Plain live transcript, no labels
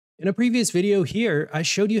In a previous video here, I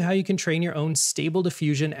showed you how you can train your own Stable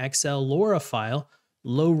Diffusion XL LoRA file,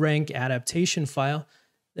 low rank adaptation file,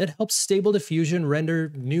 that helps Stable Diffusion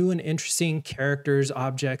render new and interesting characters,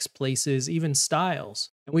 objects, places, even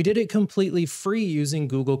styles. And we did it completely free using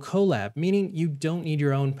Google Colab, meaning you don't need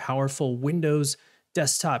your own powerful Windows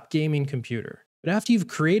desktop gaming computer. But after you've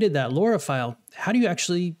created that LoRA file, how do you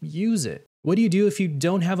actually use it? What do you do if you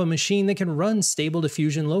don't have a machine that can run Stable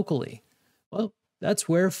Diffusion locally? Well, that's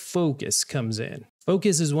where Focus comes in.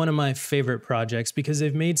 Focus is one of my favorite projects because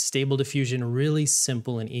they've made Stable Diffusion really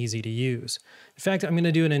simple and easy to use. In fact, I'm going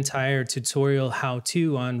to do an entire tutorial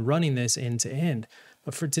how-to on running this end to end.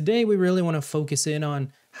 But for today, we really want to focus in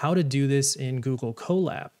on how to do this in Google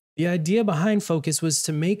Colab. The idea behind Focus was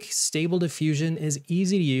to make Stable Diffusion as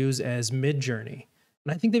easy to use as Midjourney.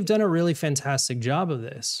 And I think they've done a really fantastic job of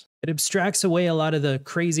this. It abstracts away a lot of the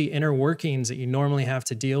crazy inner workings that you normally have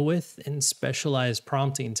to deal with in specialized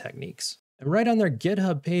prompting techniques. And right on their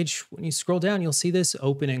GitHub page, when you scroll down, you'll see this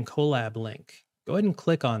Open in Colab link. Go ahead and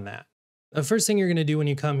click on that. The first thing you're going to do when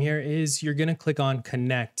you come here is you're going to click on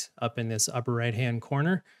Connect up in this upper right-hand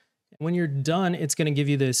corner. And when you're done, it's going to give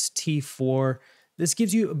you this T4. This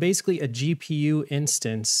gives you basically a GPU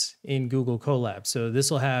instance in Google Colab. So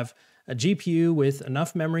this will have a GPU with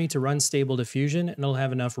enough memory to run Stable Diffusion, and it'll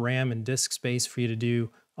have enough RAM and disk space for you to do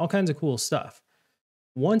all kinds of cool stuff.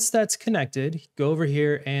 Once that's connected, go over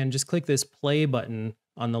here and just click this play button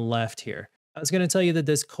on the left here. It's going to tell you that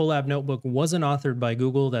this Colab notebook wasn't authored by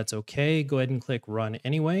Google. That's okay. Go ahead and click run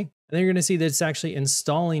anyway. And then you're going to see that it's actually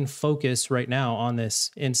installing Focus right now on this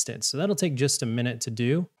instance. So that'll take just a minute to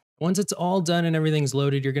do. Once it's all done and everything's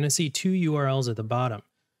loaded, you're going to see two URLs at the bottom.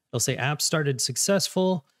 They'll say app started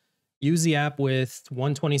successful. Use the app with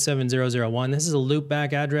 127.0.0.1. This is a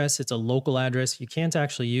loopback address. It's a local address. You can't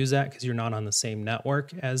actually use that because you're not on the same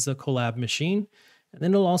network as the Colab machine. And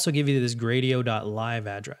then it'll also give you this gradio.live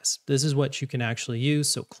address. This is what you can actually use.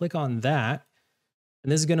 So click on that.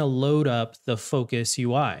 And this is going to load up the Focus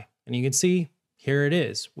UI. And you can see here it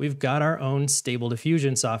is. We've got our own Stable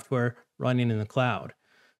Diffusion software running in the cloud.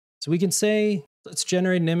 So we can say, let's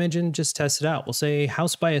generate an image and just test it out. We'll say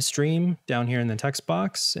house by a stream down here in the text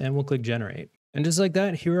box, and we'll click generate. And just like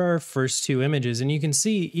that, here are our first two images. And you can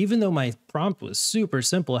see, even though my prompt was super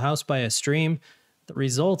simple, house by a stream, the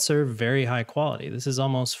results are very high quality. This is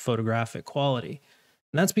almost photographic quality.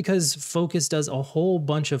 And that's because Focus does a whole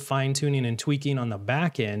bunch of fine tuning and tweaking on the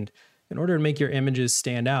back end in order to make your images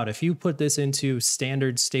stand out. If you put this into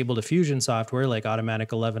standard Stable Diffusion software like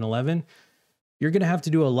Automatic 1111, you're going to have to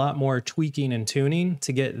do a lot more tweaking and tuning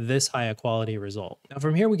to get this high a quality result. Now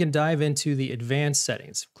from here, we can dive into the advanced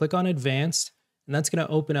settings. Click on advanced, and that's going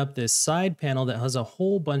to open up this side panel that has a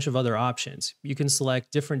whole bunch of other options. You can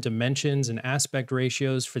select different dimensions and aspect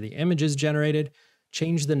ratios for the images generated,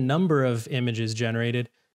 change the number of images generated,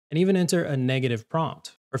 and even enter a negative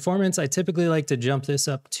prompt. Performance, I typically like to jump this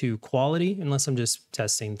up to quality unless I'm just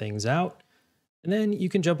testing things out. And then you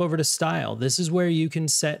can jump over to style. This is where you can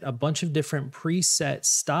set a bunch of different preset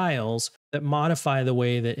styles that modify the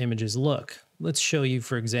way that images look. Let's show you,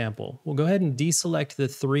 for example. We'll go ahead and deselect the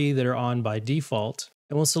three that are on by default,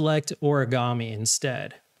 and we'll select origami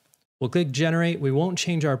instead. We'll click generate. We won't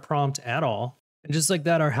change our prompt at all. And just like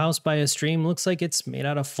that, our house by a stream looks like it's made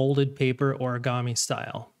out of folded paper origami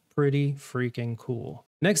style. Pretty freaking cool.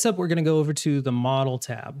 Next up, we're going to go over to the model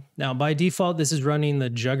tab. Now, by default, this is running the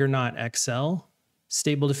Juggernaut XL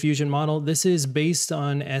Stable Diffusion model. This is based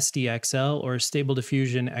on SDXL or Stable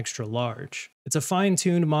Diffusion Extra Large. It's a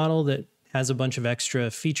fine-tuned model that has a bunch of extra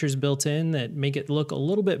features built in that make it look a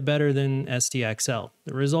little bit better than SDXL.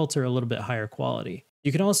 The results are a little bit higher quality.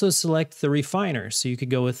 You can also select the refiner, so you could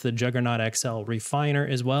go with the Juggernaut XL refiner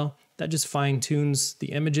as well. That just fine-tunes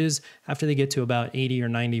the images after they get to about 80 or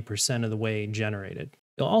 90% of the way generated.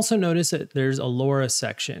 You'll also notice that there's a LoRA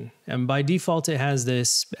section, and by default it has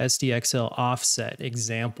this SDXL offset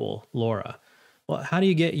example LoRA. Well, how do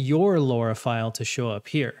you get your LoRA file to show up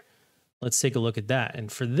here? Let's take a look at that.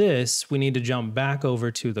 And for this, we need to jump back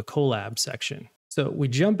over to the Colab section. So we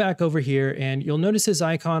jump back over here, and you'll notice this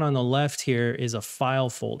icon on the left here is a file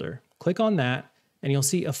folder. Click on that, and you'll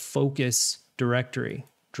see a Focus directory.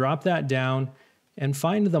 Drop that down and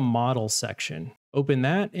find the model section. Open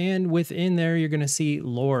that, and within there, you're going to see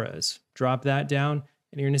LoRAs. Drop that down,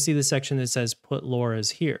 and you're going to see the section that says put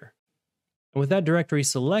LoRAs here. And with that directory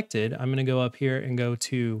selected, I'm going to go up here and go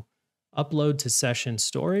to upload to session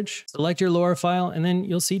storage. Select your LoRA file, and then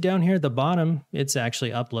you'll see down here at the bottom, it's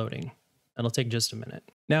actually uploading. That'll take just a minute.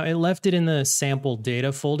 Now, it left it in the sample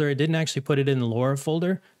data folder. It didn't actually put it in the LoRA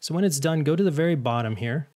folder. So when it's done, go to the very bottom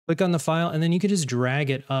here, click on the file, and then you can just drag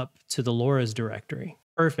it up to the LoRA's directory.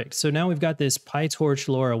 Perfect. So now we've got this PyTorch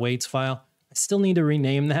LoRa weights file. I still need to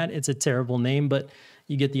rename that. It's a terrible name, but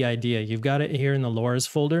you get the idea. You've got it here in the LoRa's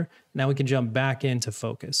folder. Now we can jump back into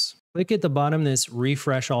Focus. Click at the bottom, this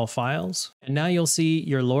refresh all files, and now you'll see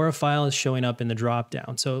your LoRa file is showing up in the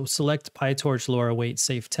dropdown. So select PyTorch LoRa weight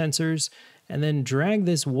safe tensors, and then drag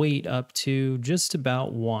this weight up to just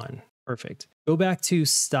about 1. Perfect. Go back to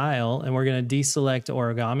Style, and we're going to deselect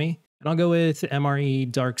Origami, and I'll go with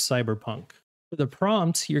MRE Dark Cyberpunk. For the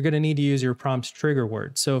prompt, you're going to need to use your prompt trigger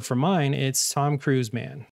word. So for mine, it's Tom Cruise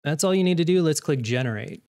Man. That's all you need to do. Let's click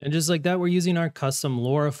Generate. And just like that, we're using our custom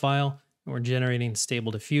LoRa file, and we're generating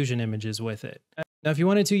stable diffusion images with it. Now, if you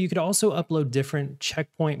wanted to, you could also upload different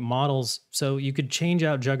checkpoint models. So you could change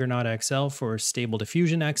out Juggernaut XL for stable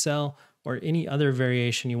diffusion XL or any other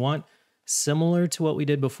variation you want. Similar to what we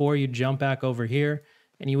did before, you jump back over here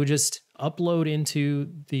and you would just upload into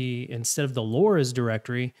instead of the LoRa's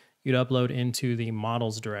directory, you'd upload into the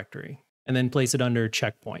models directory and then place it under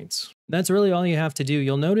checkpoints. That's really all you have to do.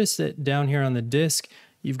 You'll notice that down here on the disk,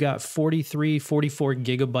 you've got 44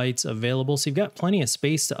 gigabytes available. So you've got plenty of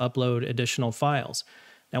space to upload additional files.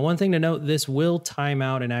 Now, one thing to note, this will time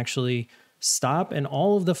out and actually stop, and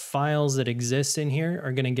all of the files that exist in here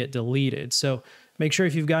are going to get deleted. So make sure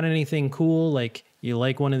if you've got anything cool, like you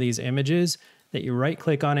like one of these images, that you right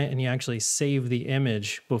click on it and you actually save the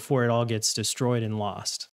image before it all gets destroyed and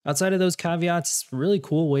lost. Outside of those caveats, really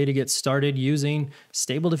cool way to get started using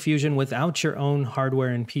Stable Diffusion without your own hardware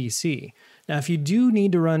and PC. Now, if you do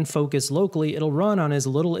need to run Focus locally, it'll run on as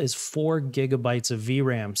little as 4 gigabytes of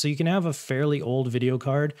VRAM, so you can have a fairly old video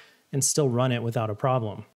card and still run it without a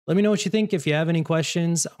problem. Let me know what you think. If you have any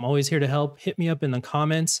questions, I'm always here to help. Hit me up in the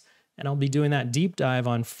comments, and I'll be doing that deep dive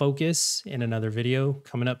on Focus in another video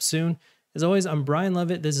coming up soon. As always, I'm Brian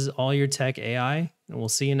Levitt. This is All Your Tech AI, and we'll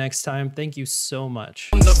see you next time. Thank you so much.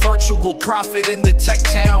 I'm the virtual prophet in the tech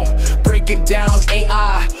town, breaking down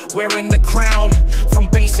AI, wearing the crown. From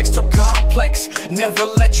basics to complex, never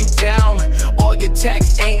let you down. All Your Tech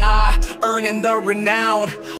AI, earning the renown.